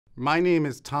My name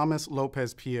is Thomas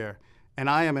Lopez Pierre, and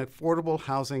I am an affordable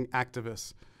housing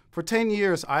activist. For 10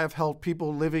 years, I have helped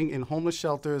people living in homeless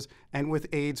shelters and with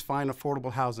AIDS find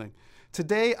affordable housing.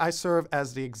 Today, I serve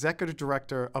as the executive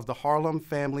director of the Harlem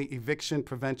Family Eviction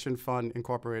Prevention Fund,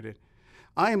 Incorporated.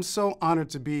 I am so honored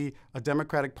to be a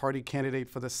Democratic Party candidate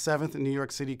for the 7th New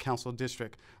York City Council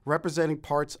District, representing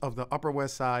parts of the Upper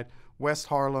West Side, West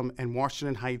Harlem, and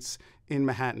Washington Heights in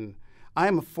Manhattan. I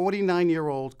am a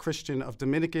 49-year-old Christian of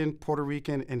Dominican, Puerto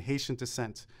Rican, and Haitian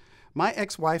descent. My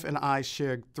ex-wife and I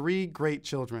shared 3 great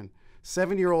children,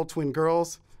 7-year-old twin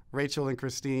girls, Rachel and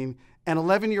Christine, and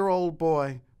 11-year-old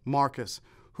boy, Marcus,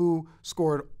 who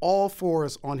scored all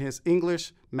 4s on his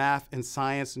English, math, and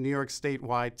science New York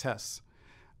statewide tests.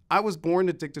 I was born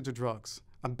addicted to drugs,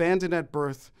 abandoned at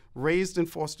birth, raised in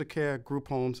foster care, group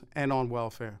homes, and on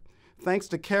welfare. Thanks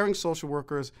to caring social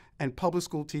workers and public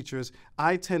school teachers,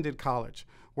 I attended college,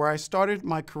 where I started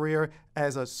my career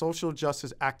as a social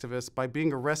justice activist by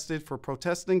being arrested for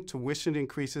protesting tuition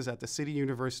increases at the City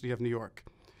University of New York.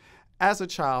 As a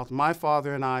child, my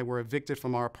father and I were evicted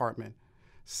from our apartment.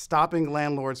 Stopping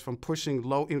landlords from pushing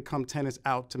low-income tenants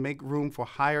out to make room for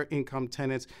higher-income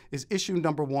tenants is issue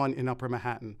number 1 in Upper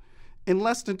Manhattan. In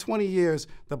less than 20 years,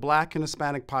 the Black and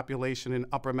Hispanic population in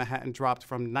Upper Manhattan dropped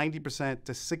from 90%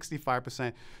 to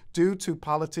 65% due to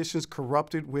politicians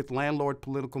corrupted with landlord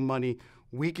political money,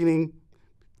 weakening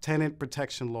tenant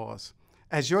protection laws.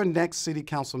 As your next city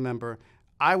council member,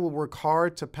 I will work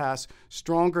hard to pass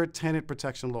stronger tenant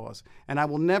protection laws, and I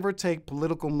will never take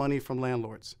political money from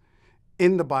landlords.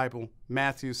 In the Bible,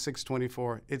 Matthew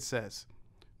 6:24, it says,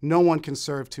 "No one can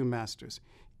serve 2 masters.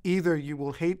 Either you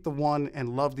will hate the one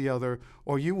and love the other,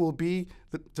 or you will be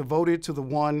devoted to the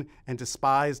one and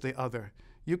despise the other.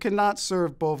 You cannot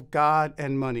serve both God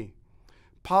and money."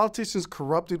 Politicians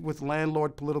corrupted with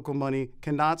landlord political money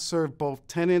cannot serve both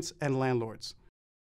tenants and landlords.